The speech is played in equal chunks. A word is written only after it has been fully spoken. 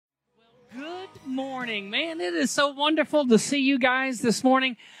morning, man. It is so wonderful to see you guys this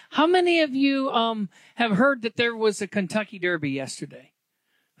morning. How many of you have heard that there was a Kentucky Derby yesterday?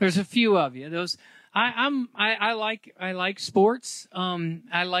 There's a few of you. I like sports.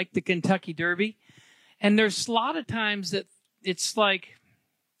 I like the Kentucky Derby, and there's a lot of times that it's like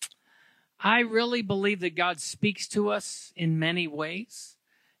I really believe that God speaks to us in many ways,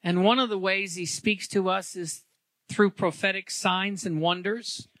 and one of the ways He speaks to us is through prophetic signs and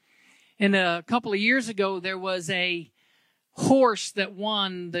wonders. And a couple of years ago, there was a horse that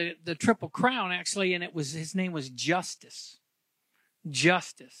won the Triple Crown, actually, and his name was Justice.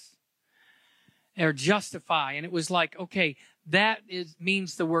 Or Justify. And it was like, okay,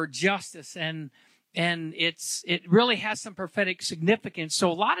 means the word justice, and it really has some prophetic significance.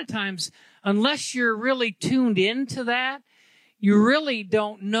 So a lot of times, unless you're really tuned into that, you really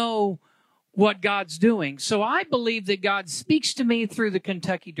don't know what God's doing. So I believe that God speaks to me through the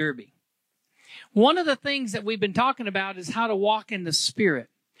Kentucky Derby. One of the things that we've been talking about is how to walk in the Spirit.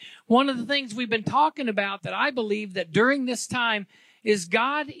 One of the things we've been talking about that I believe that during this time is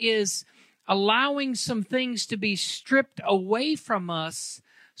God is allowing some things to be stripped away from us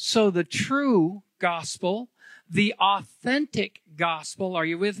so the true gospel, the authentic gospel, are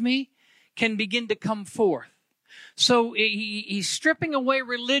you with me, can begin to come forth. So He's stripping away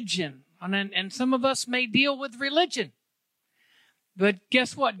religion, and some of us may deal with religion. But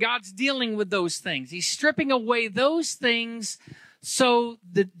guess what? God's dealing with those things. He's stripping away those things so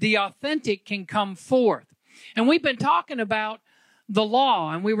that the authentic can come forth. And we've been talking about the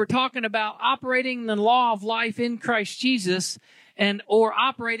law, and we were talking about operating the law of life in Christ Jesus or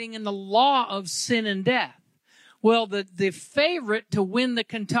operating in the law of sin and death. Well, the favorite to win the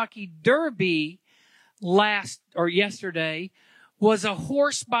Kentucky Derby yesterday was a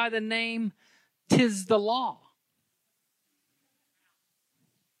horse by the name Tis the Law.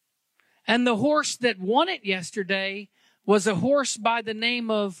 And the horse that won it yesterday was a horse by the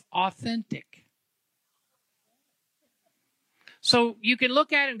name of Authentic. So you can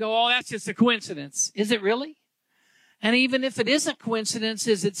look at it and go, oh, that's just a coincidence. Is it really? And even if it is a coincidence,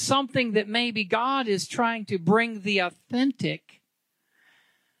 is it something that maybe God is trying to bring the authentic?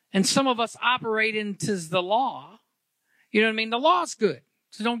 And some of us operate into the law. You know what I mean? The law's good,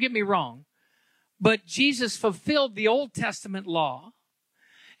 so don't get me wrong. But Jesus fulfilled the Old Testament law.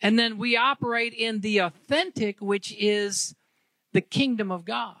 And then we operate in the authentic, which is the kingdom of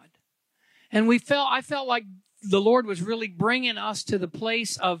God. And I felt like the Lord was really bringing us to the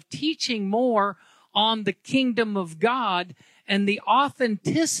place of teaching more on the kingdom of God and the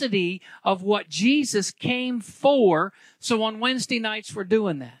authenticity of what Jesus came for. So on Wednesday nights, we're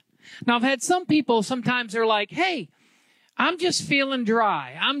doing that. Now, I've had some people, sometimes they're like, hey, I'm just feeling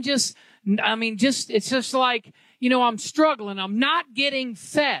dry. It's just like, I'm struggling. I'm not getting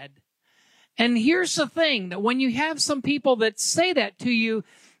fed. And here's the thing, that when you have some people that say that to you,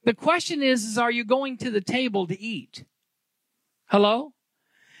 the question is are you going to the table to eat? Hello?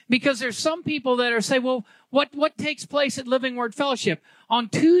 Because there's some people that are saying, well, what takes place at Living Word Fellowship? On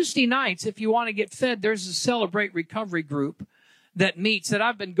Tuesday nights, if you want to get fed, there's a Celebrate Recovery group that meets that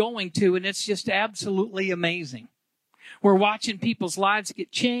I've been going to, and it's just absolutely amazing. We're watching people's lives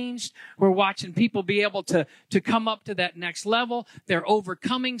get changed. We're watching people be able to come up to that next level. They're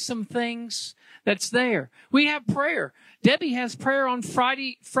overcoming some things that's there. We have prayer. Debbie has prayer on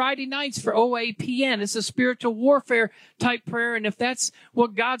Friday nights for OAPN. It's a spiritual warfare type prayer. And if that's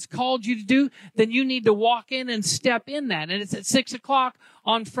what God's called you to do, then you need to walk in and step in that. And it's at 6:00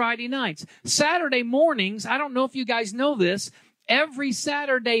 on Friday nights. Saturday mornings, I don't know if you guys know this, every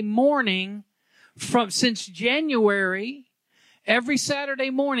Saturday morning since January, every Saturday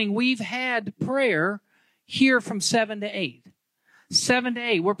morning, we've had prayer here from 7 to 8. 7 to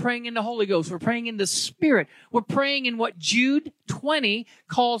 8. We're praying in the Holy Ghost. We're praying in the Spirit. We're praying in what Jude 20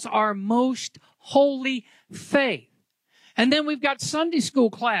 calls our most holy faith. And then we've got Sunday school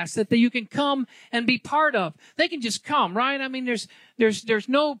class that you can come and be part of. They can just come, right? I mean, there's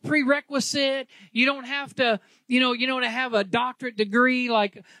no prerequisite. You don't have to, to have a doctorate degree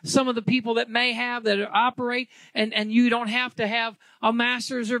like some of the people that may have that operate, and you don't have to have a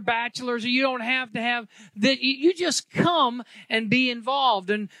master's or bachelor's, or you don't have to have that. You just come and be involved.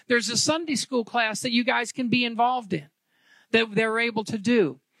 And there's a Sunday school class that you guys can be involved in that they're able to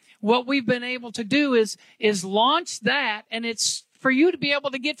do. What we've been able to do is launch that, and it's for you to be able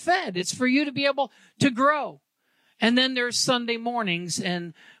to get fed. It's for you to be able to grow. And then there's Sunday mornings,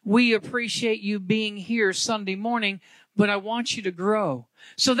 and we appreciate you being here Sunday morning, but I want you to grow.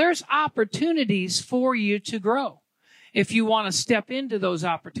 So there's opportunities for you to grow if you want to step into those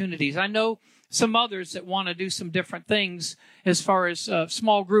opportunities. I know some others that want to do some different things as far as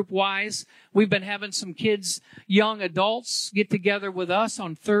small group wise. We've been having some kids, young adults, get together with us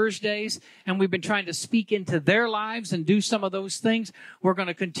on Thursdays, and we've been trying to speak into their lives and do some of those things. We're going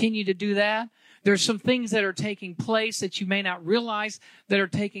to continue to do that. There's some things that are taking place that you may not realize that are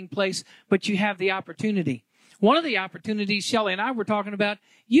taking place, but you have the opportunity. One of the opportunities Shelley and I were talking about,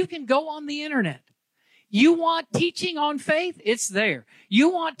 you can go on the internet. You want teaching on faith? It's there. You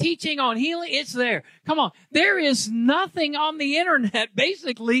want teaching on healing? It's there. Come on. There is nothing on the internet,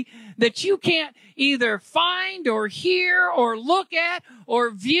 basically, that you can't either find or hear or look at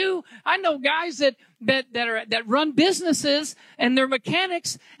or view. I know guys that run businesses and they're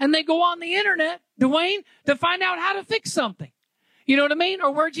mechanics and they go on the internet, Dwayne, to find out how to fix something. You know what I mean?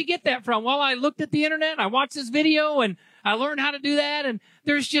 Or where'd you get that from? Well, I looked at the internet, I watched this video, and I learned how to do that. And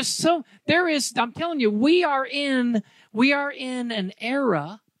there's just I'm telling you, we are in an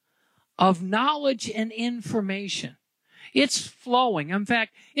era of knowledge and information. It's flowing. In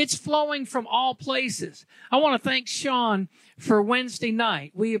fact, it's flowing from all places. I want to thank Sean for Wednesday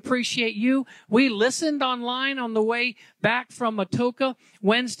night. We appreciate you. We listened online on the way back from Atoka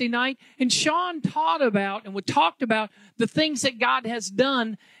Wednesday night, and Sean talked about the things that God has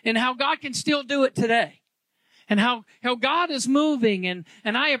done and how God can still do it today. And how God is moving, and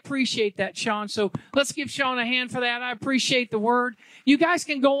I appreciate that, Sean. So let's give Sean a hand for that. I appreciate the word. You guys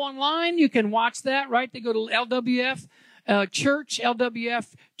can go online. You can watch that, right? They go to LWF Church,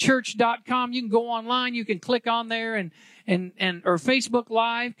 LWFchurch.com. You can go online. You can click on there or Facebook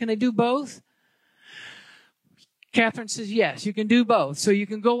Live. Can they do both? Catherine says yes, you can do both. So you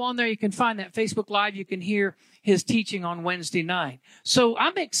can go on there, you can find that Facebook Live, you can hear his teaching on Wednesday night. So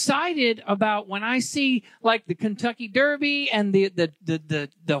I'm excited about when I see like the Kentucky Derby and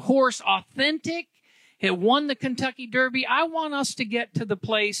the horse Authentic. It won the Kentucky Derby. I want us to get to the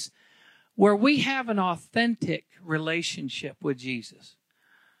place where we have an authentic relationship with Jesus.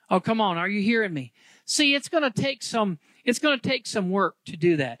 Oh, come on. Are you hearing me? See, it's going to take some work to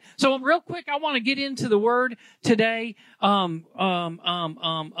do that. So real quick, I want to get into the word today. You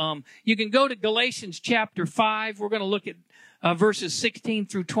can go to Galatians chapter 5. We're going to look at verses 16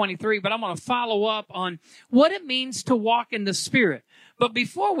 through 23, but I'm going to follow up on what it means to walk in the Spirit. But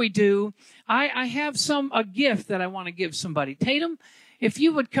before we do, I have a gift that I want to give somebody. Tatum, if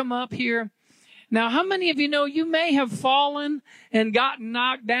you would come up here. Now, how many of you know you may have fallen and gotten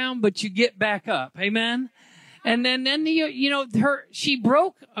knocked down, but you get back up? Amen? And then she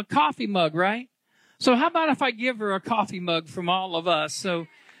broke a coffee mug, right? So how about if I give her a coffee mug from all of us? So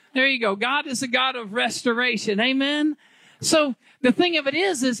there you go. God is a God of restoration. Amen? So the thing of it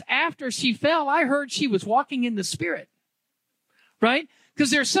is after she fell, I heard she was walking in the Spirit. Right? Because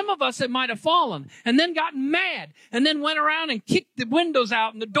there's some of us that might have fallen and then gotten mad and then went around and kicked the windows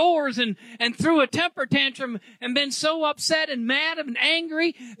out and the doors and threw a temper tantrum and been so upset and mad and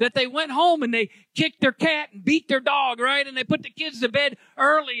angry that they went home and they kicked their cat and beat their dog, right? And they put the kids to bed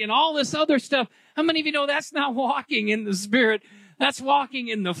early and all this other stuff. How many of you know that's not walking in the Spirit? That's walking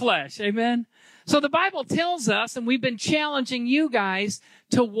in the flesh. Amen? So the Bible tells us, and we've been challenging you guys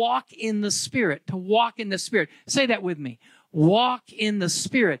to walk in the Spirit, to walk in the Spirit. Say that with me. Walk in the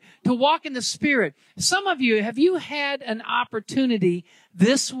Spirit. To walk in the Spirit. Some of you, have you had an opportunity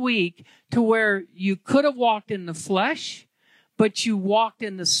this week to where you could have walked in the flesh, but you walked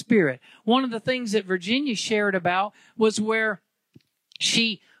in the Spirit? One of the things that Virginia shared about was where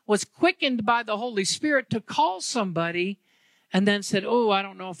she was quickened by the Holy Spirit to call somebody and then said, oh, I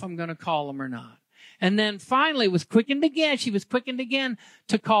don't know if I'm going to call them or not. And then finally was quickened again. She was quickened again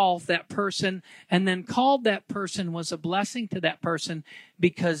to call that person, and then called that person, was a blessing to that person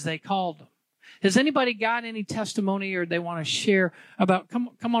because they called them. Has anybody got any testimony or they want to share about,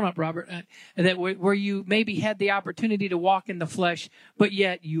 come on up, Robert, that where you maybe had the opportunity to walk in the flesh, but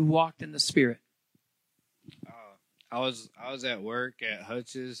yet you walked in the Spirit? I was at work at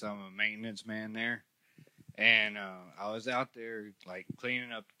Hutch's. I'm a maintenance man there. And I was out there like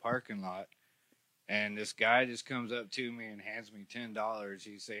cleaning up the parking lot. And this guy just comes up to me and hands me $10.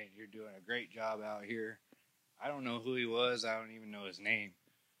 He's saying, you're doing a great job out here. I don't know who he was. I don't even know his name.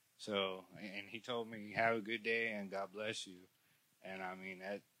 So, and he told me, have a good day and God bless you. And I mean,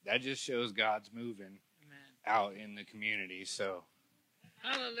 that just shows God's moving out in the community. So,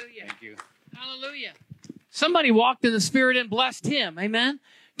 hallelujah. Thank you. Hallelujah. Somebody walked in the Spirit and blessed him. Amen.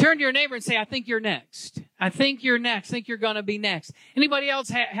 Turn to your neighbor and say, I think you're next. I think you're next. I think you're going to be next. Anybody else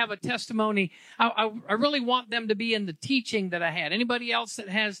have a testimony? I really want them to be in the teaching that I had. Anybody else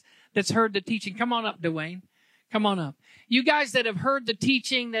that's heard the teaching? Come on up, Dwayne. Come on up. You guys that have heard the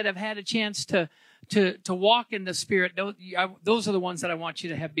teaching, that have had a chance to walk in the Spirit, those are the ones that I want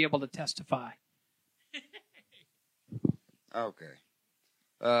you to be able to testify. Okay.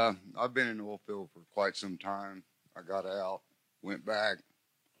 I've been in the oil field for quite some time. I got out, went back,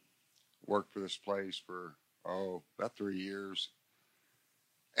 worked for this place for, about 3 years.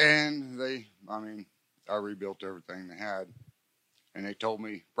 And I rebuilt everything they had. And they told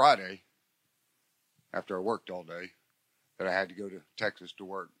me Friday, after I worked all day, that I had to go to Texas to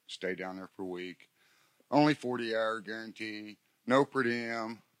work, stay down there for a week. Only 40-hour guarantee, no per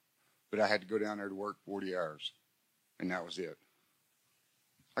diem, but I had to go down there to work 40 hours. And that was it.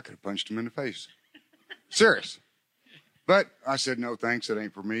 I could have punched him in the face. Serious. But I said, no, thanks. It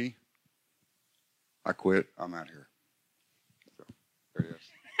ain't for me. I quit. I'm out here. So, there it is.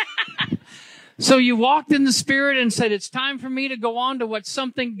 So you walked in the Spirit and said, it's time for me to go on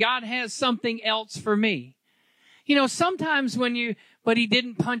to God has something else for me. You know, sometimes but he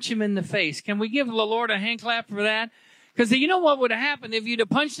didn't punch him in the face. Can we give the Lord a hand clap for that? Because you know what would have happened if you'd have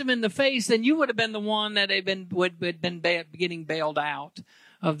punched him in the face, then you would have been the one that would have been getting bailed out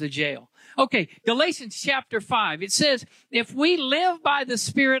of the jail. Okay, Galatians chapter 5. It says, if we live by the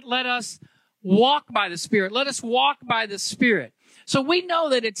Spirit, let us walk by the Spirit. Let us walk by the Spirit. So we know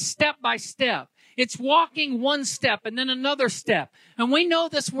that it's step by step. It's walking one step and then another step. And we know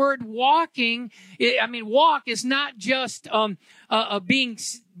this word walking, walk is not just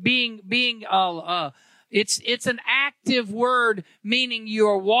it's an active word, meaning you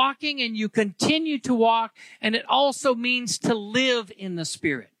are walking and you continue to walk, and it also means to live in the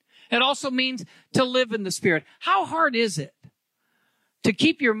Spirit. It also means to live in the Spirit. How hard is it to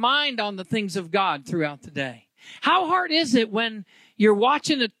keep your mind on the things of God throughout the day? How hard is it when you're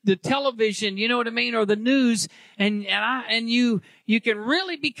watching the television, you know what I mean, or the news, and you can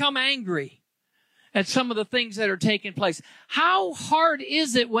really become angry at some of the things that are taking place? How hard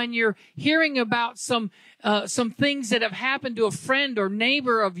is it when you're hearing about some things that have happened to a friend or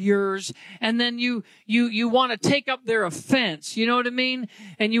neighbor of yours, and then you want to take up their offense, you know what I mean,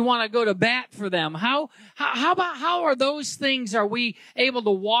 and you want to go to bat for them? How are those things, are we able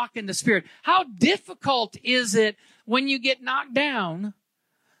to walk in the Spirit? How difficult is it when you get knocked down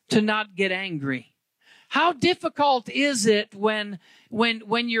to not get angry? How difficult is it when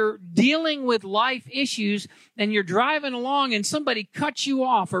you're dealing with life issues and you're driving along and somebody cuts you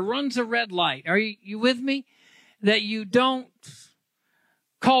off or runs a red light? Are you with me? That you don't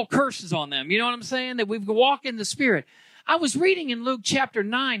call curses on them. You know what I'm saying? That we walk in the Spirit. I was reading in Luke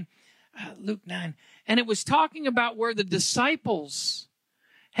 9, and it was talking about where the disciples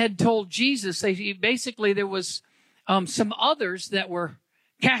had told Jesus, there was some others that were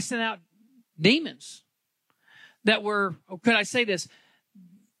casting out demons, that were, could I say this,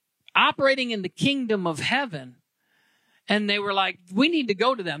 operating in the kingdom of heaven. And they were like, we need to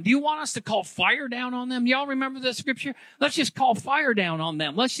go to them. Do you want us to call fire down on them? Y'all remember the scripture? Let's just call fire down on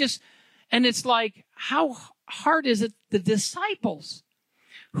them. And it's like, how hard is it? The disciples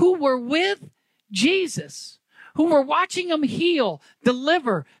who were with Jesus, who were watching him heal,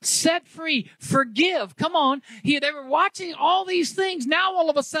 deliver, set free, forgive. Come on. They were watching all these things. Now all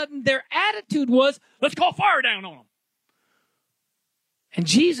of a sudden their attitude was, let's call fire down on them. And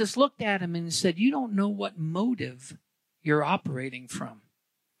Jesus looked at him and said, you don't know what motive you're operating from.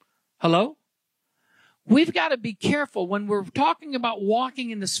 Hello? We've got to be careful when we're talking about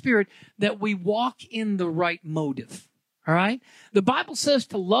walking in the Spirit that we walk in the right motive. All right? The Bible says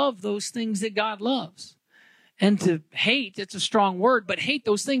to love those things that God loves. And to hate, it's a strong word, but hate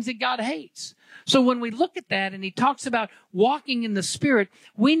those things that God hates. So when we look at that and he talks about walking in the Spirit,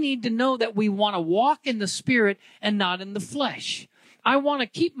 we need to know that we want to walk in the Spirit and not in the flesh. I want to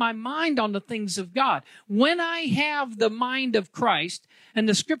keep my mind on the things of God. When I have the mind of Christ, and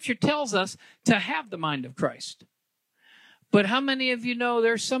the scripture tells us to have the mind of Christ. But how many of you know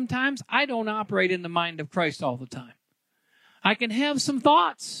there's sometimes I don't operate in the mind of Christ all the time? I can have some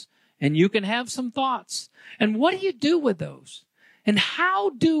thoughts, and you can have some thoughts. And what do you do with those? And how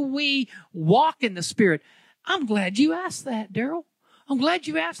do we walk in the Spirit? I'm glad you asked that, Daryl. I'm glad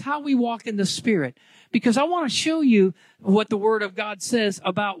you asked how we walk in the Spirit, because I want to show you what the Word of God says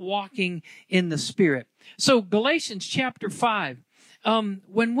about walking in the Spirit. So Galatians chapter 5,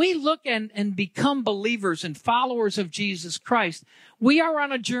 when we look and become believers and followers of Jesus Christ, we are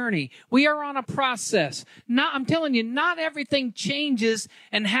on a journey. We are on a process. I'm telling you, not everything changes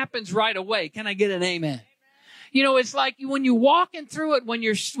and happens right away. Can I get an amen? You know, it's like when you're walking through it, when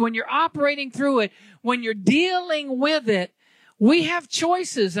you're operating through it, when you're dealing with it, we have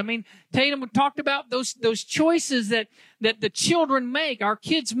choices. I mean, Tatum talked about those choices that the children make, our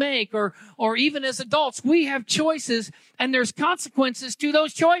kids make, or even as adults, we have choices, and there's consequences to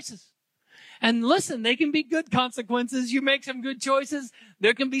those choices. And listen, they can be good consequences. You make some good choices,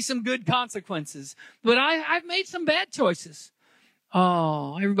 there can be some good consequences. But I've made some bad choices.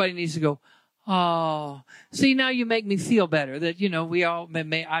 Oh, everybody needs to go, oh. See, now you make me feel better that,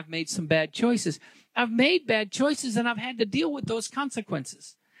 I've made some bad choices. I've made bad choices and I've had to deal with those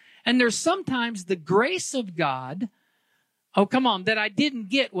consequences. And there's sometimes the grace of God, that I didn't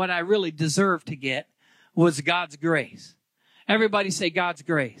get what I really deserved to get was God's grace. Everybody say God's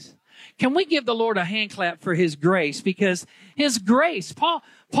grace. Can we give the Lord a hand clap for His grace? Because His grace, Paul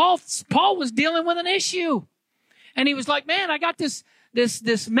was dealing with an issue. And he was like, man, I got this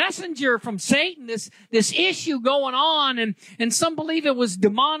messenger from Satan, this issue going on. And some believe it was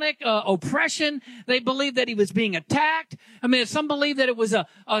demonic oppression. They believe that he was being attacked. I mean, some believe that it was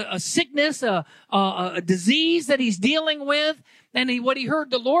a sickness, a disease that he's dealing with. And what he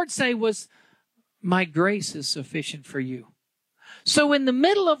heard the Lord say was, my grace is sufficient for you. So in the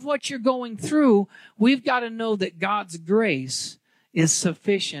middle of what you're going through, we've got to know that God's grace is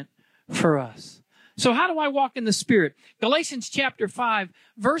sufficient for us. So how do I walk in the Spirit? Galatians chapter 5,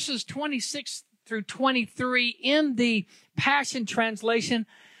 verses 26 through 23 in the Passion Translation.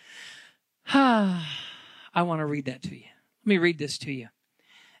 I want to read that to you. Let me read this to you.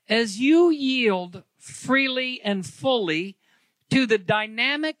 As you yield freely and fully to the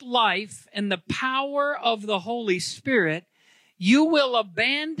dynamic life and the power of the Holy Spirit, you will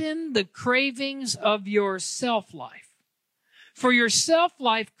abandon the cravings of your self-life. For your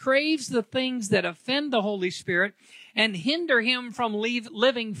self-life craves the things that offend the Holy Spirit and hinder Him from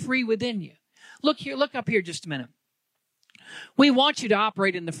living free within you. Look up here just a minute. We want you to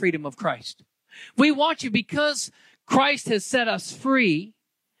operate in the freedom of Christ. We want you, because Christ has set us free,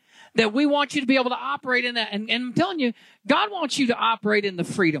 that we want you to be able to operate in that. And I'm telling you, God wants you to operate in the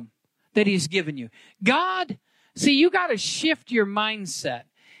freedom that He's given you. See, you got to shift your mindset.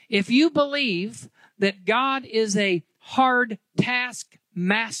 If you believe that God is a hard task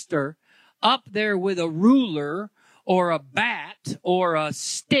master up there with a ruler or a bat or a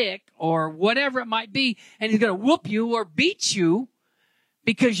stick or whatever it might be, and He's going to whoop you or beat you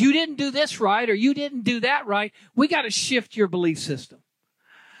because you didn't do this right or you didn't do that right, we got to shift your belief system.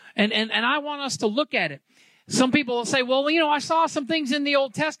 And I want us to look at it. Some people will say, well, I saw some things in the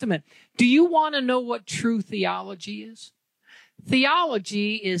Old Testament. Do you want to know what true theology is?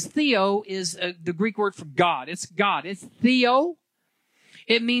 Theology is, theo is the Greek word for God. It's God. It's theo.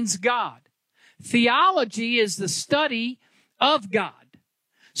 It means God. Theology is the study of God.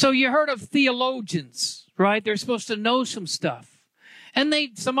 So you heard of theologians, right? They're supposed to know some stuff. And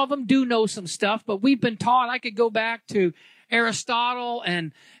some of them do know some stuff, but we've been taught, I could go back to Aristotle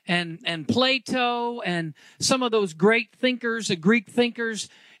and Plato and some of those great thinkers, Greek thinkers,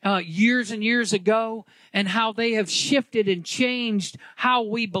 years and years ago, and how they have shifted and changed how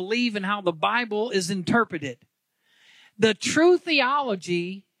we believe and how the Bible is interpreted. The true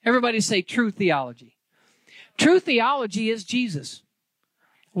theology, everybody say true theology. True theology is Jesus.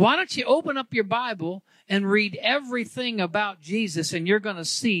 Why don't you open up your Bible and read everything about Jesus, and you're going to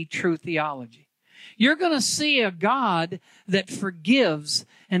see true theology. You're going to see a God that forgives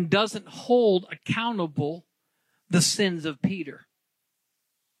and doesn't hold accountable the sins of Peter.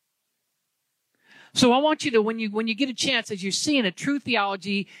 So I want you to, when you get a chance, as you're seeing it, true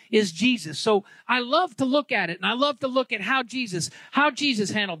theology is Jesus. So I love to look at it, and I love to look at how Jesus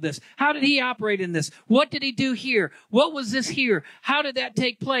handled this. How did He operate in this? What did He do here? What was this here? How did that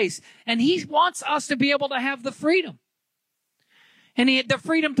take place? And He wants us to be able to have the freedom. And He had the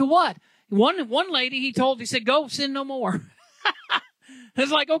freedom to what? One lady, He said, go sin no more.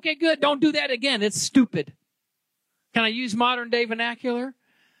 It's like, okay, good. Don't do that again. It's stupid. Can I use modern day vernacular?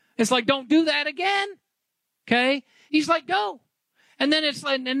 It's like, don't do that again. Okay? He's like, go. And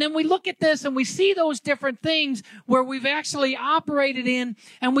then we look at this and we see those different things where we've actually operated in,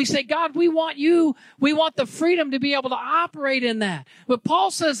 and we say, God, we want the freedom to be able to operate in that. But Paul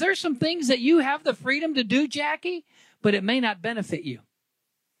says there's some things that you have the freedom to do, Jackie, but it may not benefit you.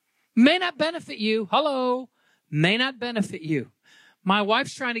 May not benefit you. Hello. May not benefit you. My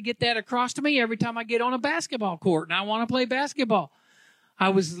wife's trying to get that across to me every time I get on a basketball court and I want to play basketball. I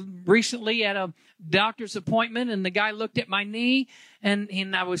was recently at a doctor's appointment, and the guy looked at my knee,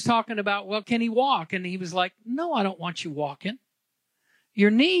 and I was talking about, well, can he walk? And he was like, no, I don't want you walking. Your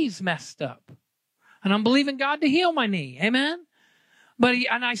knee's messed up. And I'm believing God to heal my knee. Amen?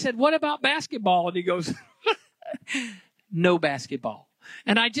 And I said, what about basketball? And he goes, no basketball.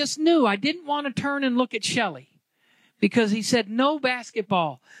 And I just knew I didn't want to turn and look at Shelley because he said no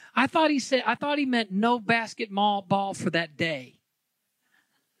basketball. I thought he meant no basketball for that day.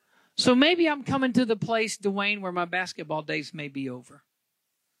 So maybe I'm coming to the place, Dwayne, where my basketball days may be over.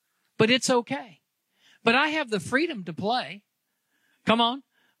 but it's okay. But I have the freedom to play. Come on.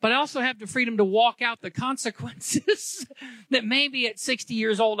 But I also have the freedom to walk out the consequences that maybe at 60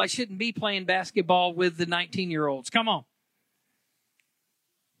 years old I shouldn't be playing basketball with the 19-year-olds. Come on.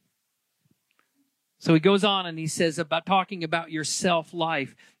 So he goes on and he says about talking about your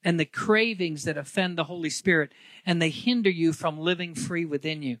self-life and the cravings that offend the Holy Spirit, and they hinder you from living free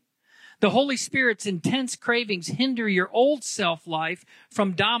within you. The Holy Spirit's intense cravings hinder your old self-life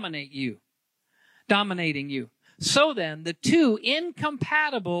from dominating you. So then, the two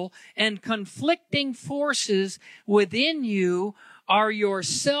incompatible and conflicting forces within you are your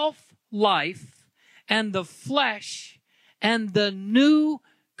self-life and the flesh and the new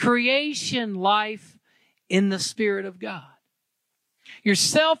creation life in the Spirit of God. Your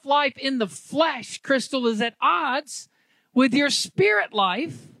self-life in the flesh, Crystal, is at odds with your spirit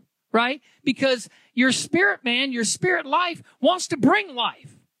life, right? Because your spirit man, your spirit life wants to bring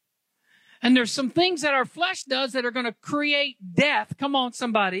life. And there's some things that our flesh does that are going to create death. Come on,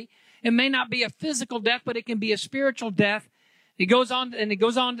 somebody. It may not be a physical death, but it can be a spiritual death. It goes on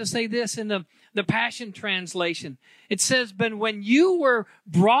to say this in the Passion Translation. It says, but when you were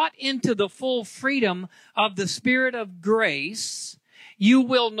brought into the full freedom of the Spirit of grace, you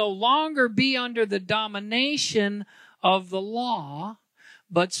will no longer be under the domination of the law,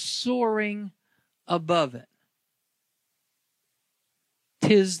 but soaring above it.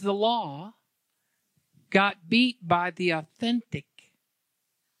 'Tis the law got beat by the authentic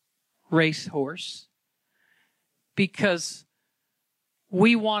racehorse because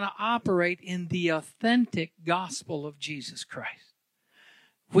we want to operate in the authentic gospel of Jesus Christ.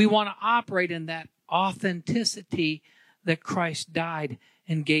 We want to operate in that authenticity that Christ died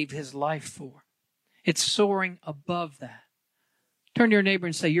and gave his life for. It's soaring above that. Turn to your neighbor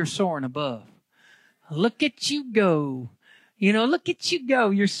and say, you're soaring above. Look at you go. You know, look at you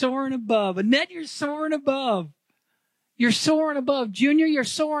go. You're soaring above. Annette, you're soaring above. You're soaring above. Junior, you're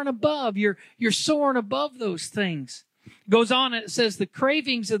soaring above. You're soaring above those things. It goes on and it says the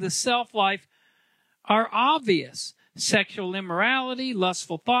cravings of the self-life are obvious. Sexual immorality,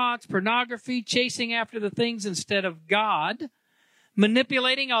 lustful thoughts, pornography, chasing after the things instead of God,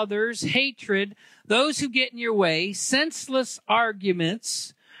 manipulating others, hatred, those who get in your way, senseless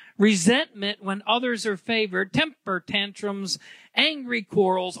arguments, resentment when others are favored, temper tantrums, angry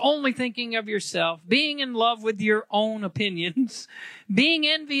quarrels, only thinking of yourself, being in love with your own opinions, being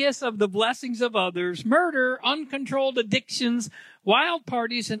envious of the blessings of others, murder, uncontrolled addictions, wild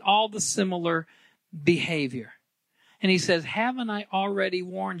parties, and all the similar behavior. And he says, haven't I already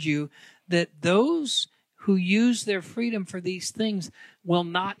warned you that those who use their freedom for these things will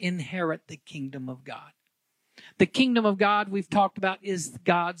not inherit the kingdom of God? The kingdom of God, we've talked about, is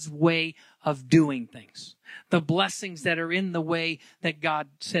God's way of doing things. The blessings that are in the way that God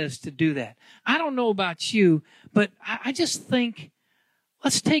says to do that. I don't know about you, but I just think,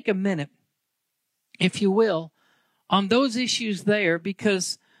 let's take a minute, if you will, on those issues there,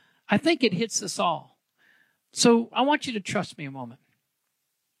 because I think it hits us all. So I want you to trust me a moment.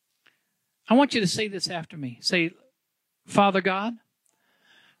 I want you to say this after me. Say, Father God,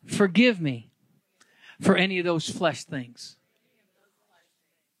 forgive me for any of those flesh things.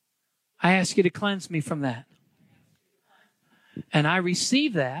 I ask you to cleanse me from that. And I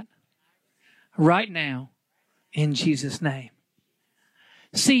receive that right now in Jesus' name.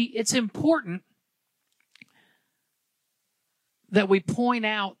 See, it's important that we point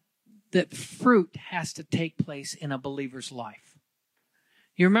out that fruit has to take place in a believer's life.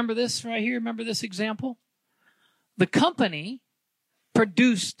 You remember this right here? Remember this example? The company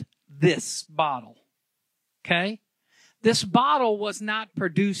produced this bottle. Okay? This bottle was not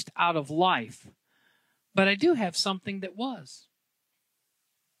produced out of life, but I do have something that was.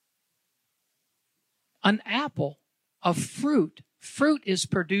 An apple, a fruit. Fruit is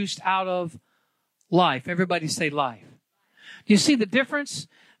produced out of life. Everybody say life. Do you see the difference?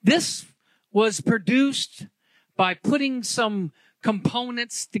 This was produced by putting some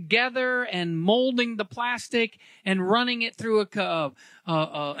components together and molding the plastic and running it through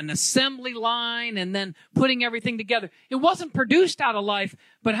an assembly line and then putting everything together. It wasn't produced out of life,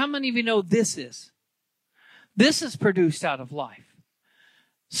 but how many of you know this is? This is produced out of life.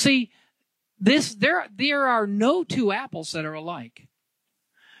 See, there are no two apples that are alike.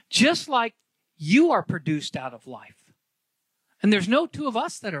 Just like you are produced out of life. And there's no two of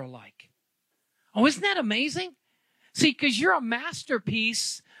us that are alike. Oh, isn't that amazing? See, because you're a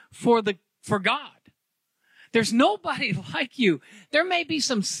masterpiece for God. There's nobody like you. There may be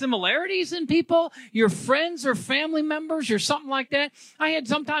some similarities in people, your friends or family members or something like that. I had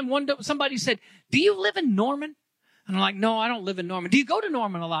somebody said, do you live in Norman? And I'm like, no, I don't live in Norman. Do you go to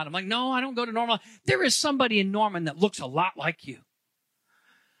Norman a lot? I'm like, no, I don't go to Norman. There is somebody in Norman that looks a lot like you.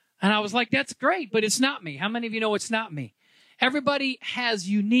 And I was like, that's great, but it's not me. How many of you know it's not me? Everybody has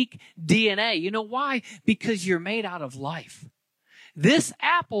unique DNA. You know why? Because you're made out of life. This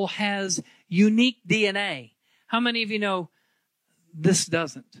apple has unique DNA. How many of you know this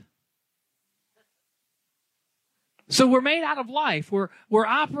doesn't? So we're made out of life. We're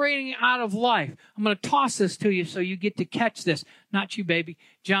operating out of life. I'm going to toss this to you so you get to catch this. Not you, baby.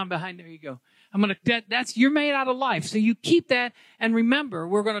 John behind, there you go. You're made out of life. So you keep that, and remember,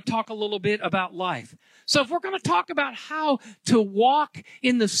 we're going to talk a little bit about life. So if we're going to talk about how to walk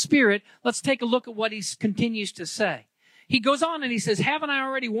in the Spirit, let's take a look at what he continues to say. He goes on and he says, haven't I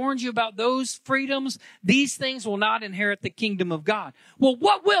already warned you about those freedoms? These things will not inherit the kingdom of God. Well,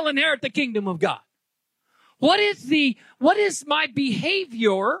 what will inherit the kingdom of God? What is my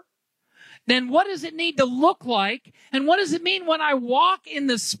behavior? Then what does it need to look like? And what does it mean when I walk in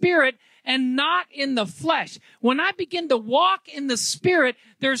the Spirit and not in the flesh? When I begin to walk in the Spirit,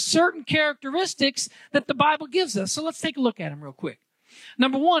 there's certain characteristics that the Bible gives us. So let's take a look at them real quick.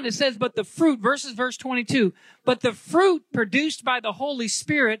 Number one, it says, but the fruit, verse 22, but the fruit produced by the Holy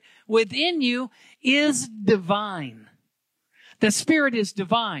Spirit within you is divine. The Spirit is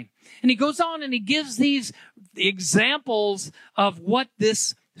divine. And he goes on and he gives these examples of what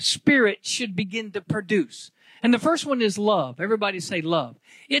this Spirit should begin to produce. And the first one is love. Everybody say love.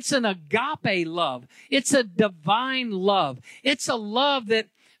 It's an agape love. It's a divine love. It's a love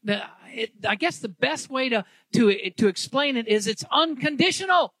I guess the best way to explain it is it's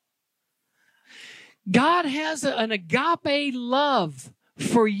unconditional. God has an agape love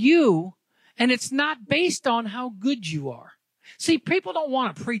for you, and it's not based on how good you are. See, people don't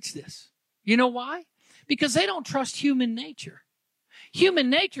want to preach this. You know why? Because they don't trust human nature. Human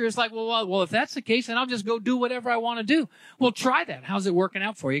nature is like, well, if that's the case, then I'll just go do whatever I want to do. Well, try that. How's it working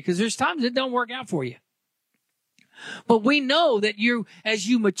out for you? Because there's times it don't work out for you. But we know that as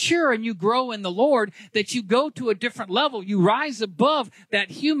you mature and you grow in the Lord, that you go to a different level. You rise above that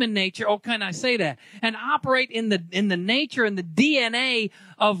human nature. Oh, can I say that? And operate in the nature and the DNA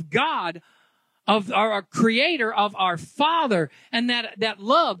of God, of our Creator, of our Father. And that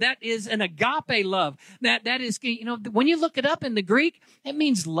love, that is an agape love. That is, when you look it up in the Greek, it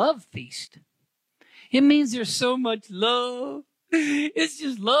means love feast. It means there's so much love. It's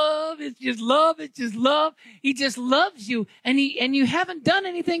just love. It's just love. It's just love. He just loves you. And you haven't done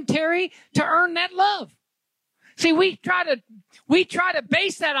anything, Terry, to earn that love. See, we try to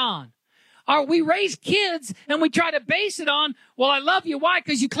base that on. Or we raise kids and we try to base it on, well, I love you. Why?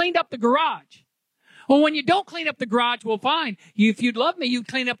 Because you cleaned up the garage. Well, when you don't clean up the garage, well, fine. If you'd love me, you'd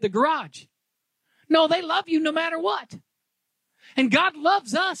clean up the garage. No, they love you no matter what. And God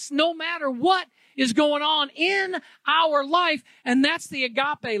loves us no matter what is going on in our life, and that's the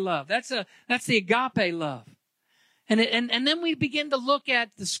agape love. That's the agape love. And then we begin to look at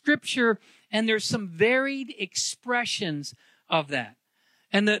the Scripture, and there's some varied expressions of that.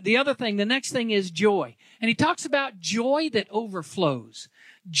 And the other thing, the next thing is joy. And he talks about joy that overflows.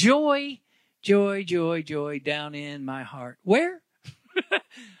 Joy down in my heart. Where?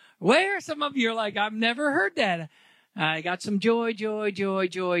 Where? Some of you are like, I've never heard that. I got some joy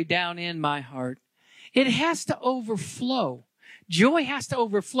down in my heart. It has to overflow. Joy has to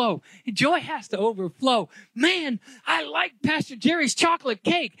overflow. Joy has to overflow. Man, I like Pastor Jerry's chocolate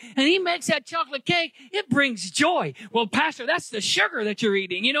cake, and he makes that chocolate cake. It brings joy. Well, Pastor, that's the sugar that you're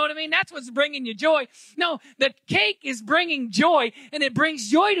eating. You know what I mean? That's what's bringing you joy. No, the cake is bringing joy, and it brings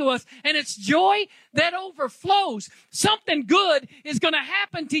joy to us, and it's joy that overflows. Something good is going to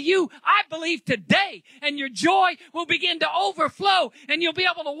happen to you, I believe, today, and your joy will begin to overflow, and you'll be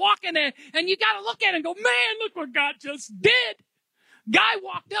able to walk in it, and you got to look at it and go, man, look what God just did. Guy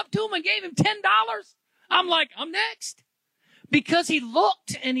walked up to him and gave him $10. I'm like, I'm next. Because he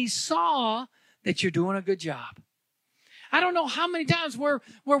looked and he saw that you're doing a good job. I don't know how many times we're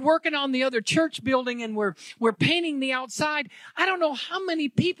working on the other church building and we're painting the outside. I don't know how many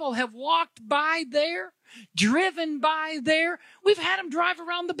people have walked by there, driven by there. We've had them drive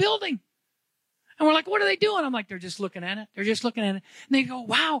around the building. And we're like, what are they doing? I'm like, they're just looking at it. They're just looking at it. And they go,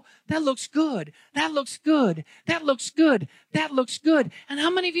 wow, that looks good. That looks good. That looks good. That looks good. And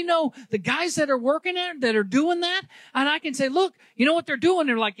how many of you know the guys that are working there that are doing that? And I can say, look, you know what they're doing?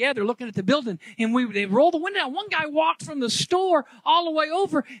 They're like, yeah, they're looking at the building. And they roll the window down. One guy walked from the store all the way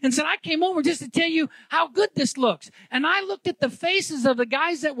over and said, I came over just to tell you how good this looks. And I looked at the faces of the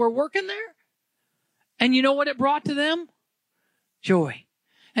guys that were working there. And you know what it brought to them? Joy.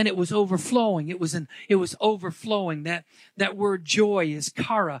 And it was overflowing. It was overflowing. That word joy is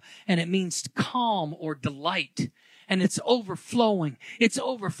kara, and it means calm or delight. and it's overflowing. It's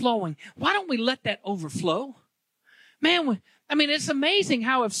overflowing. Why don't we let that overflow? Man, I mean, it's amazing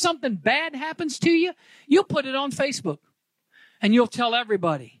how if something bad happens to you, you'll put it on Facebook and you'll tell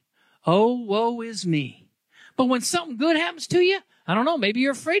everybody, oh, woe is me. But when something good happens to you, I don't know, maybe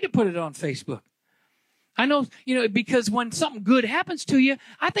you're afraid to put it on Facebook. I know, because when something good happens to you,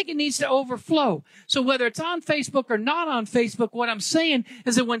 I think it needs to overflow. So whether it's on Facebook or not on Facebook, what I'm saying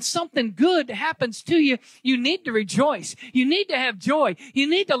is that when something good happens to you, you need to rejoice. You need to have joy. You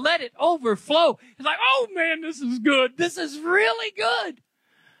need to let it overflow. It's like, oh man, this is good. This is really good.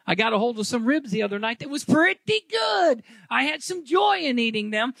 I got a hold of some ribs the other night that was pretty good. I had some joy in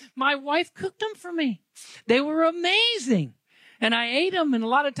eating them. My wife cooked them for me. They were amazing. And I ate them, and a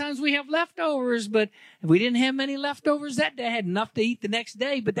lot of times we have leftovers, but we didn't have many leftovers that day. I had enough to eat the next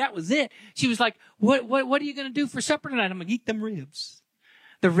day, but that was it. She was like, what are you going to do for supper tonight? I'm going to eat them ribs.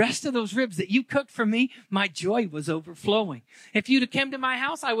 The rest of those ribs that you cooked for me, my joy was overflowing. If you'd have come to my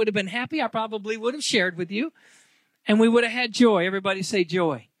house, I would have been happy. I probably would have shared with you, and we would have had joy. Everybody say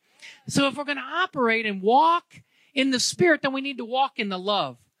joy. So if we're going to operate and walk in the Spirit, then we need to walk in the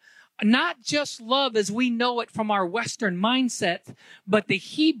love. Not just love as we know it from our Western mindset, but the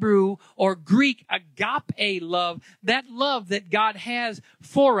Hebrew or Greek agape love, that love that God has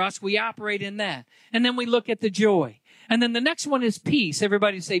for us, we operate in that. And then we look at the joy. And then the next one is peace.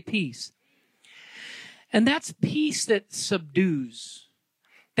 Everybody say peace. And that's peace that subdues.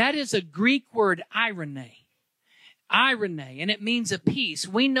 That is a Greek word, irene. Irene, and it means a peace.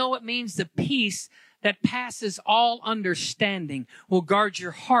 We know it means the peace that passes all understanding will guard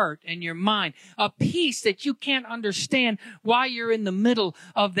your heart and your mind. A peace that you can't understand while you're in the middle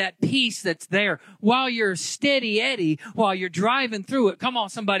of that peace that's there. While you're steady Eddie, while you're driving through it. Come on,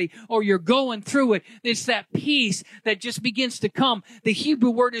 somebody. Or you're going through it. It's that peace that just begins to come. The Hebrew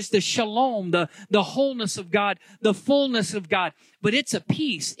word is the shalom, the wholeness of God, the fullness of God. But it's a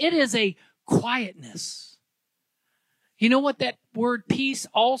peace. It is a quietness. You know what that word peace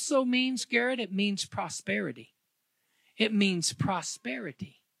also means, Garrett? It means prosperity. It means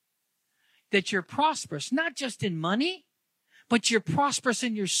prosperity. That you're prosperous, not just in money, but you're prosperous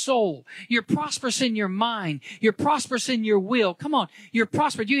in your soul. You're prosperous in your mind. You're prosperous in your will. Come on, you're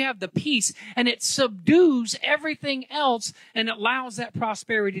prosperous. You have the peace, and it subdues everything else and allows that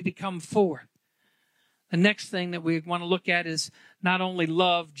prosperity to come forth. The next thing that we want to look at is not only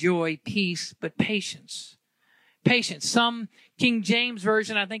love, joy, peace, but patience. Patience. Some King James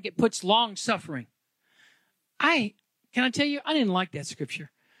Version, I think it puts long suffering. Can I tell you, I didn't like that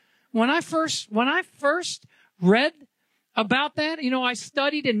scripture. When I first read about that, I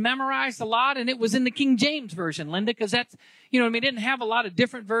studied and memorized a lot, and it was in the King James Version, Linda, because that's, it didn't have a lot of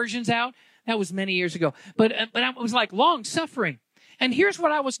different versions out. That was many years ago. But it was like long suffering. And here's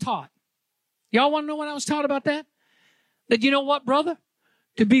what I was taught. Y'all want to know what I was taught about that? That you know what, brother?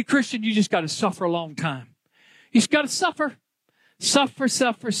 To be a Christian, you just got to suffer a long time. You just got to suffer. Suffer,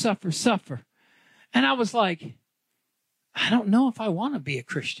 suffer, suffer, suffer. And I was like, I don't know if I want to be a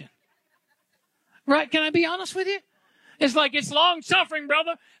Christian. Right? Can I be honest with you? It's like, it's long suffering,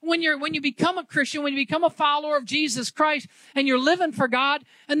 brother. When you become a Christian, when you become a follower of Jesus Christ and you're living for God,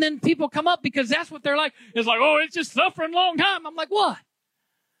 and then people come up because that's what they're like. It's like, oh, it's just suffering a long time. I'm like, what?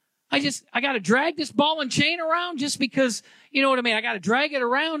 I got to drag this ball and chain around just because, you know what I mean? I got to drag it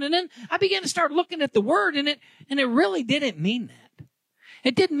around. And then I began to start looking at the word in it, and it really didn't mean that.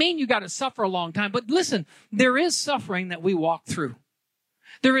 It didn't mean you got to suffer a long time. But listen, there is suffering that we walk through.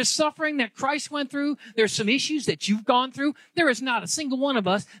 There is suffering that Christ went through. There's some issues that you've gone through. There is not a single one of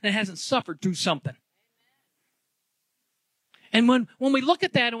us that hasn't suffered through something. And when we look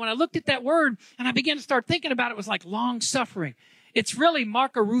at that, and when I looked at that word, and I began to start thinking about it, it was like long suffering. It's really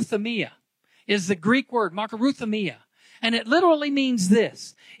markaruthemia is the Greek word, markaruthemia. And it literally means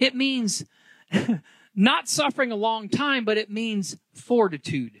this. It means not suffering a long time, but it means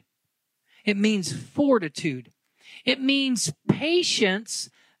fortitude. It means fortitude. It means patience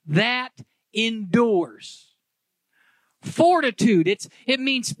that endures. Fortitude. It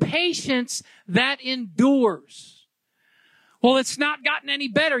means patience that endures. Well, it's not gotten any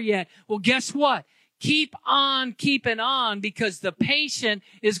better yet. Well, guess what? Keep on keeping on, because the patient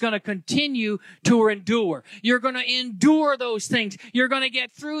is going to continue to endure. You're going to endure those things. You're going to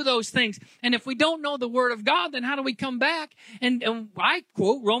get through those things. And if we don't know the Word of God, then how do we come back? And I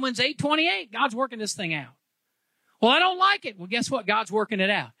quote Romans 8:28. God's working this thing out. Well, I don't like it. Well, guess what? God's working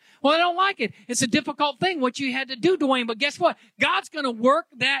it out. Well, I don't like it. It's a difficult thing, what you had to do, Dwayne. But guess what? God's going to work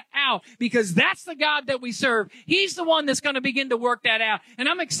that out because that's the God that we serve. He's the one that's going to begin to work that out. And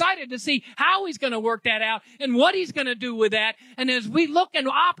I'm excited to see how He's going to work that out and what He's going to do with that. And as we look and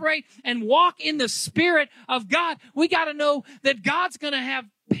operate and walk in the Spirit of God, we got to know that God's going to have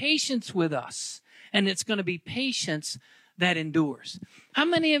patience with us. And it's going to be patience that endures. How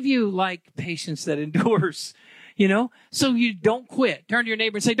many of you like patience that endures? You know, so you don't quit. Turn to your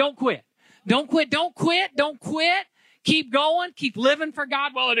neighbor and say, don't quit. Don't quit. Don't quit. Don't quit. Keep going. Keep living for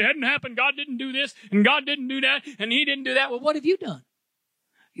God. Well, it hadn't happened. God didn't do this and God didn't do that and He didn't do that. Well, what have you done?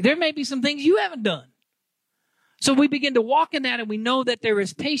 There may be some things you haven't done. So we begin to walk in that and we know that there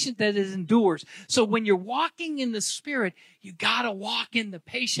is patience that endures. So when you're walking in the Spirit, you got to walk in the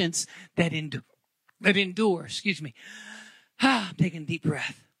patience that endures. Excuse me. I'm taking a deep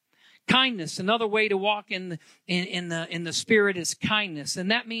breath. Kindness, another way to walk in the Spirit is kindness, and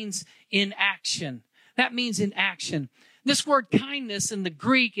that means in action. That means in action. This word kindness in the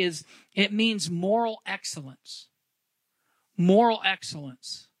Greek it means moral excellence. Moral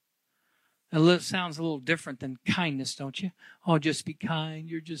excellence. It sounds a little different than kindness, don't you? Oh, just be kind.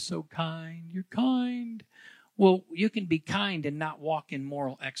 You're just so kind. You're kind. Well, you can be kind and not walk in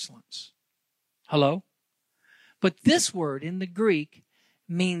moral excellence. Hello? But this word in the Greek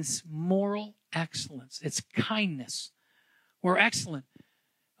means moral excellence. It's kindness. We're excellent.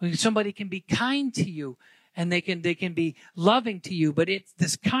 Somebody can be kind to you and they can be loving to you, but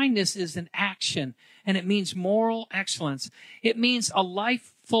this kindness is an action and it means moral excellence. It means a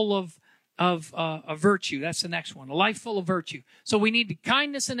life full of virtue. That's the next one. A life full of virtue. So we need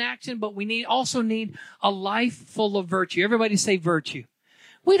kindness in action, but we also need a life full of virtue. Everybody say virtue.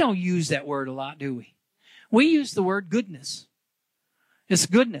 We don't use that word a lot, do we? We use the word goodness. It's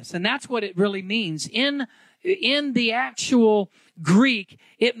goodness, and that's what it really means. In the actual Greek,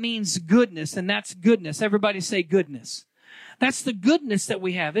 it means goodness, and that's goodness. Everybody say goodness. That's the goodness that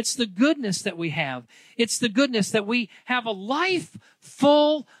we have. It's the goodness that we have. It's the goodness that we have a life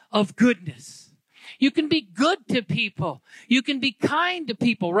full of goodness. You can be good to people. You can be kind to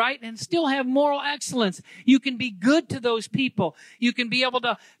people, right? And still have moral excellence. You can be good to those people. You can be able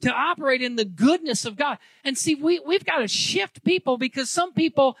to operate in the goodness of God. And see, we've got to shift people because some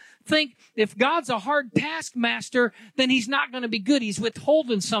people think if God's a hard taskmaster, then He's not going to be good. He's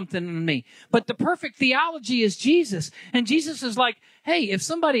withholding something in me. But the perfect theology is Jesus. And Jesus is like, hey, if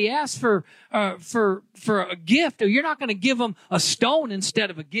somebody asks for a gift, you're not going to give them a stone instead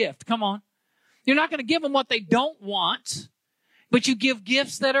of a gift. Come on. You're not going to give them what they don't want, but you give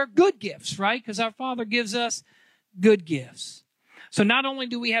gifts that are good gifts, right? Because our Father gives us good gifts. So not only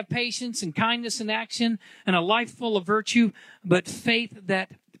do we have patience and kindness in action and a life full of virtue, but faith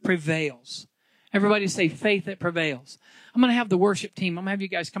that prevails. Everybody say faith that prevails. I'm going to have the worship team. I'm going to have you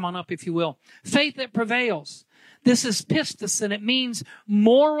guys come on up if you will. Faith that prevails. This is pistis, and it means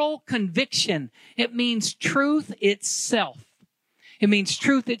moral conviction. It means truth itself. It means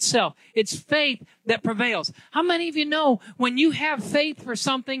truth itself. It's faith that prevails. How many of you know when you have faith for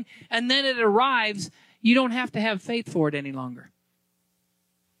something and then it arrives, you don't have to have faith for it any longer?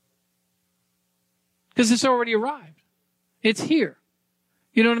 Because it's already arrived. It's here.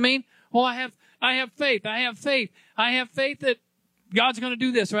 You know what I mean? Well, I have faith. I have faith. I have faith that God's going to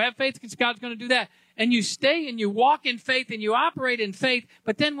do this, or I have faith that God's going to do that. And you stay and you walk in faith and you operate in faith,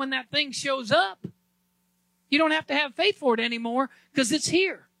 but then when that thing shows up, you don't have to have faith for it anymore because it's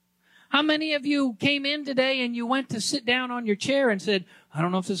here. How many of you came in today and you went to sit down on your chair and said, I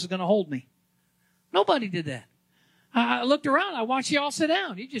don't know if this is going to hold me? Nobody did that. I looked around. I watched you all sit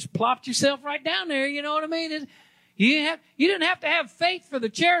down. You just plopped yourself right down there. You know what I mean? You didn't have to have faith for the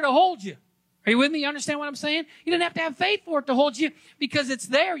chair to hold you. Are you with me? You understand what I'm saying? You didn't have to have faith for it to hold you because it's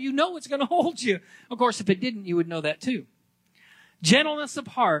there. You know it's going to hold you. Of course, if it didn't, you would know that too. Gentleness of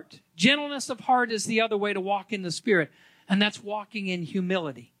heart. Gentleness of heart is the other way to walk in the Spirit, and that's walking in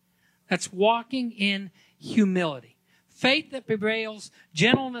humility. That's walking in humility. Faith that prevails,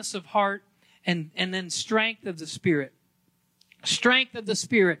 gentleness of heart, and then strength of the Spirit. Strength of the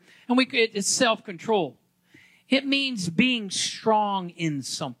Spirit. And it's self-control. It means being strong in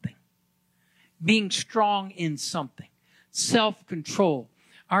something. Being strong in something. Self-control.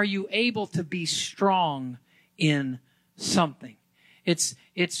 Are you able to be strong in something? It's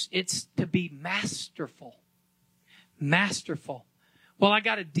to be masterful. Masterful. Well, I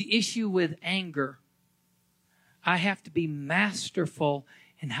got an issue with anger. I have to be masterful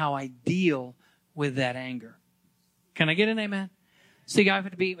in how I deal with that anger. Can I get an amen? See,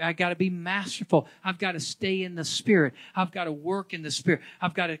 I got to be masterful. I've got to stay in the Spirit. I've got to work in the Spirit.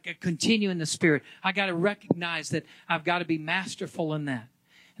 I've got to continue in the Spirit. I got to recognize that I've got to be masterful in that.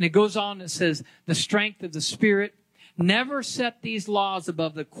 And it goes on and says, the strength of the Spirit. Never set these laws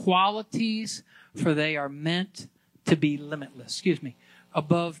above the qualities, for they are meant to be limitless.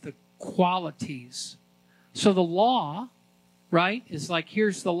 Above the qualities. So the law, right, is like,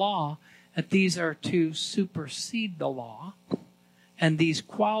 here's the law, that these are to supersede the law. And these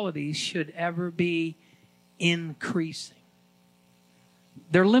qualities should ever be increasing.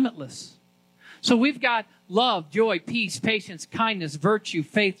 They're limitless. So we've got love, joy, peace, patience, kindness, virtue,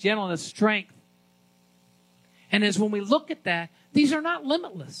 faith, gentleness, strength. And as when we look at that, these are not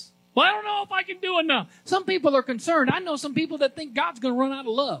limitless. Well, I don't know if I can do enough. Some people are concerned. I know some people that think God's going to run out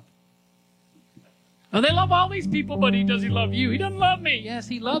of love. Well, they love all these people, but does he love you? He doesn't love me. Yes,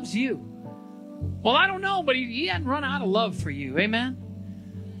 he loves you. Well, I don't know, but he hadn't run out of love for you. Amen?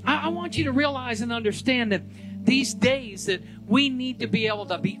 I want you to realize and understand that these days that we need to be able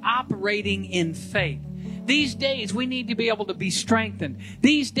to be operating in faith. These days we need to be able to be strengthened.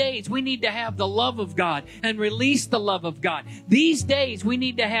 These days we need to have the love of God and release the love of God. These days we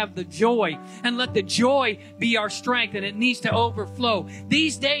need to have the joy and let the joy be our strength, and it needs to overflow.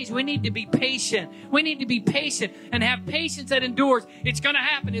 These days we need to be patient. We need to be patient and have patience that endures. It's going to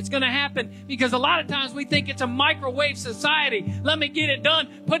happen. It's going to happen, because a lot of times we think it's a microwave society. Let me get it done.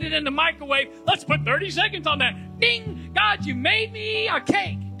 Put it in the microwave. Let's put 30 seconds on that. Ding! God, you made me a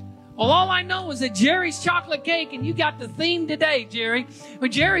cake. Well, all I know is that Jerry's chocolate cake, and you got the theme today, Jerry,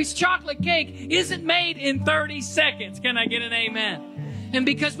 but Jerry's chocolate cake isn't made in 30 seconds. Can I get an amen? And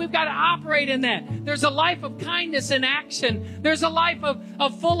because we've got to operate in that. There's a life of kindness in action. There's a life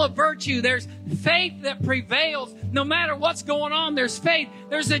of full of virtue. There's faith that prevails. No matter what's going on, there's faith.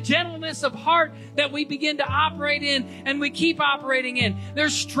 There's a gentleness of heart that we begin to operate in, and we keep operating in.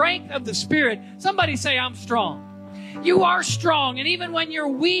 There's strength of the Spirit. Somebody say, I'm strong. You are strong. And even when you're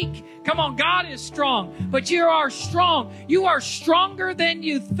weak, come on, God is strong. But you are strong. You are stronger than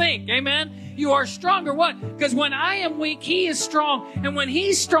you think. Amen? You are stronger. What? Because when I am weak, He is strong. And when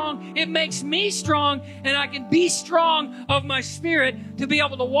He's strong, it makes me strong. And I can be strong of my spirit to be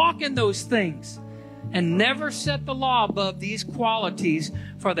able to walk in those things. And never set the law above these qualities,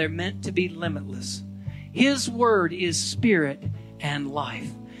 for they're meant to be limitless. His word is spirit and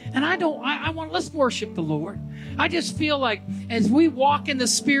life. And let's worship the Lord. I just feel like as we walk in the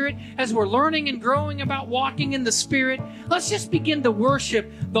Spirit, as we're learning and growing about walking in the Spirit, let's just begin to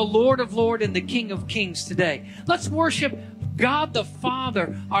worship the Lord of Lords and the King of Kings today. Let's worship God the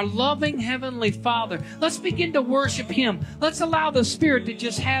Father, our loving Heavenly Father. Let's begin to worship Him. Let's allow the Spirit to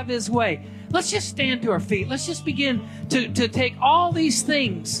just have His way. Let's just stand to our feet. Let's just begin to take all these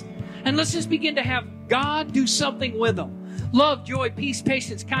things, and let's just begin to have God do something with them. Love, joy, peace,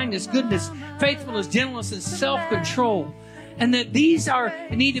 patience, kindness, goodness, faithfulness, gentleness, and self-control. And that these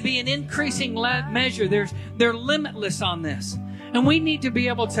need to be an increasing measure. They're limitless on this. And we need to be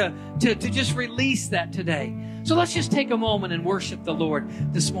able to just release that today. So let's just take a moment and worship the Lord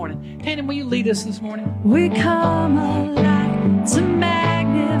this morning. Tatum, will you lead us this morning? We come alive to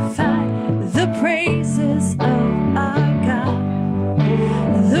magnify the praises of our God.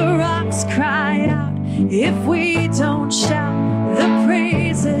 The rocks cry out if we don't shout the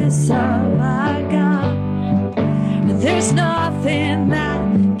praises of our God. There's nothing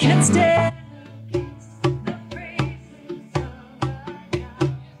that can stand against the praises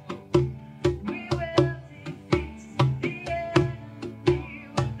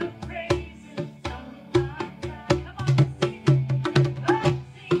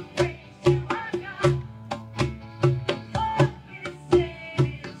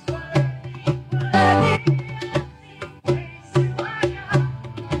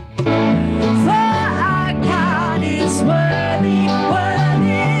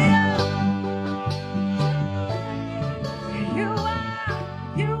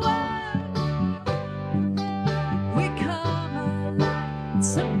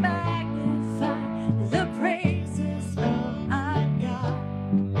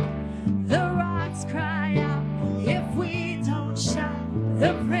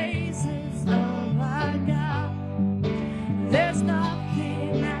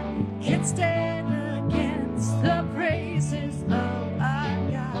of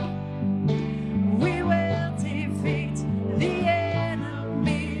our God. We will defeat the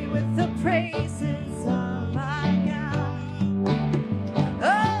enemy with the praises of our God. Come on, sing it.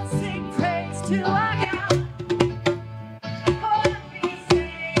 Oh, sing praise to our God. Oh, His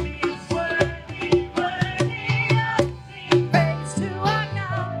name is worthy, worthy.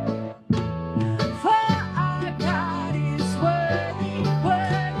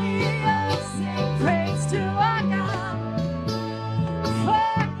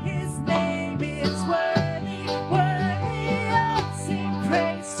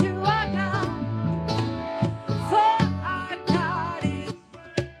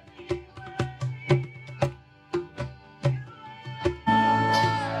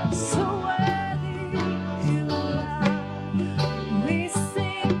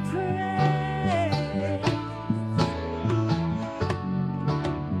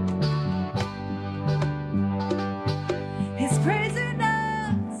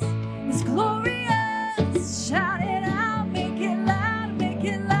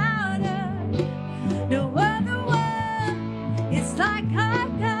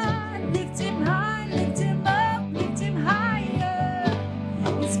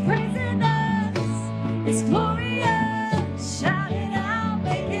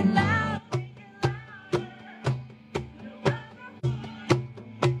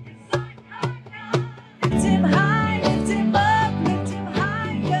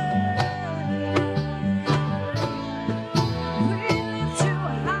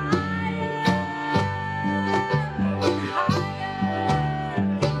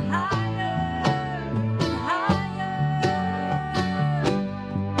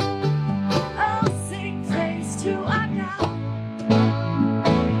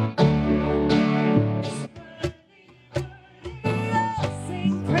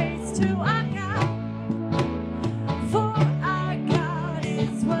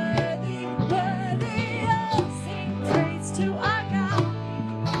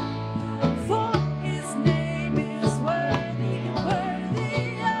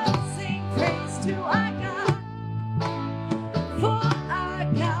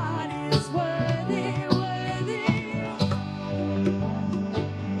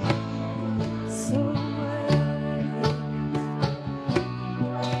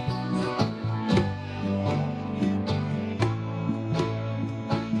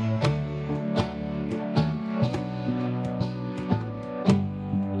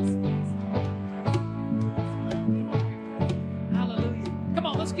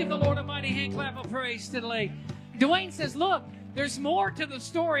 Lord a mighty hand clap of praise today. Dwayne says, look, there's more to the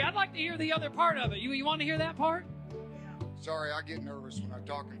story. I'd like to hear the other part of it. You want to hear that part? Sorry, I get nervous when I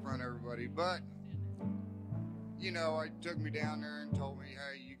talk in front of everybody, but, you know, it took me down there and told me,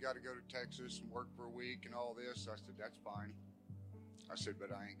 hey, you got to go to Texas and work for a week and all this. I said, that's fine. I said,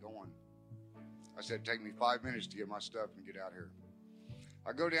 but I ain't going. I said, take me 5 minutes to get my stuff and get out here.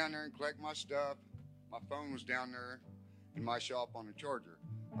 I go down there and collect my stuff. My phone was down there in my shop on the charger.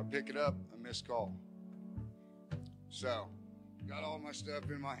 I pick it up, a missed call. So, got all my stuff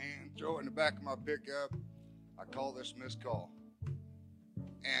in my hand, throw it in the back of my pickup. I call this missed call.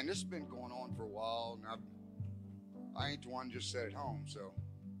 And this has been going on for a while, and I ain't the one just sat at home, so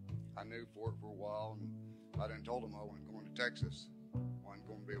I knew for it for a while, and I done told him I wasn't going to Texas. I wasn't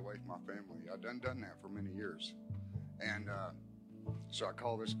going to be away from my family. I done that for many years. And so I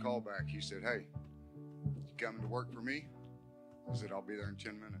called this call back. He said, hey, you coming to work for me? I said, I'll be there in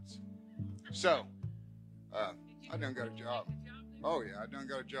 10 minutes. So, I done got a job. Oh, yeah, I done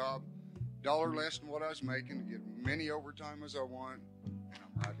got a job. $1 less than what I was making to get many overtime as I want, and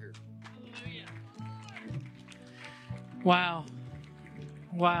I'm right here. Wow.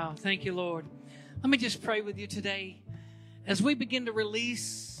 Wow. Thank you, Lord. Let me just pray with you today as we begin to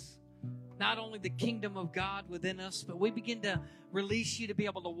release not only the kingdom of God within us, but we begin to release you to be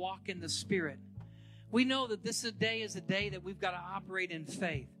able to walk in the Spirit. We know that this day is a day that we've got to operate in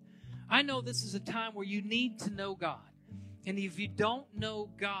faith. I know this is a time where you need to know God. And if you don't know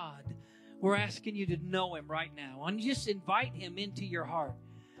God, we're asking you to know Him right now. And just invite Him into your heart.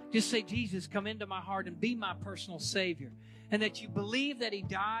 Just say, Jesus, come into my heart and be my personal Savior. And that you believe that He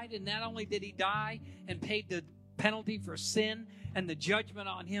died, and not only did He die and paid the penalty for sin and the judgment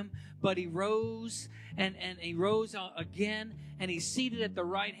on Him, but He rose and He rose again, and He's seated at the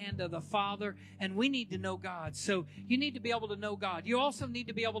right hand of the Father, and we need to know God. So you need to be able to know God. You also need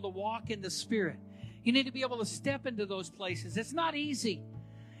to be able to walk in the Spirit. You need to be able to step into those places. It's not easy.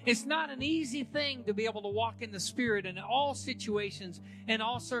 It's not an easy thing to be able to walk in the Spirit in all situations and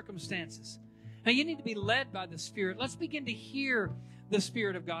all circumstances. Now, you need to be led by the Spirit. Let's begin to hear the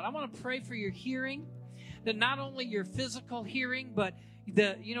Spirit of God. I want to pray for your hearing, that not only your physical hearing, but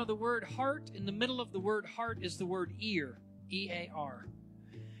the word heart, in the middle of the word heart is the word ear, E-A-R.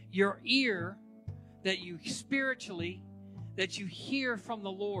 Your ear, that you spiritually, that you hear from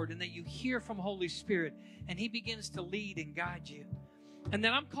the Lord and that you hear from Holy Spirit, and He begins to lead and guide you. And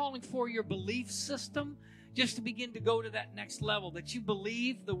then I'm calling for your belief system just to begin to go to that next level, that you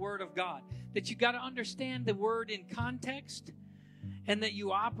believe the Word of God, that you got to understand the Word in context, and that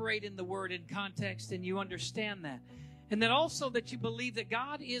you operate in the Word in context and you understand that. And then also that you believe that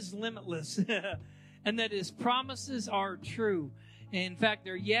God is limitless and that His promises are true. In fact,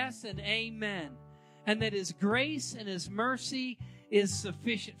 they're yes and amen. And that His grace and His mercy is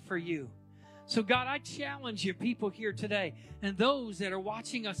sufficient for you. So God, I challenge your people here today and those that are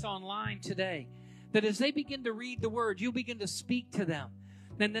watching us online today, that as they begin to read the Word, you'll begin to speak to them.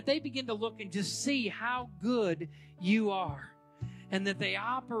 And that they begin to look and just see how good you are. And that they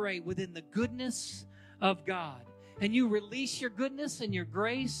operate within the goodness of God. And you release your goodness and your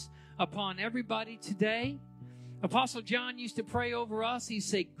grace upon everybody today. Apostle John used to pray over us. He'd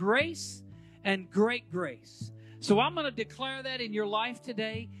say, grace and great grace. So I'm going to declare that in your life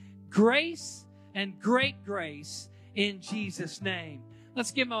today. Grace and great grace in Jesus' name.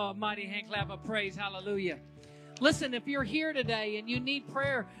 Let's give Him a mighty hand clap of praise. Hallelujah. Listen, if you're here today and you need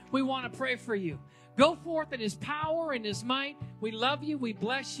prayer, we want to pray for you. Go forth in His power and His might. We love you. We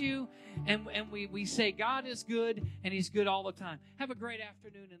bless you. And we say God is good, and He's good all the time. Have a great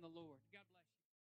afternoon in the Lord.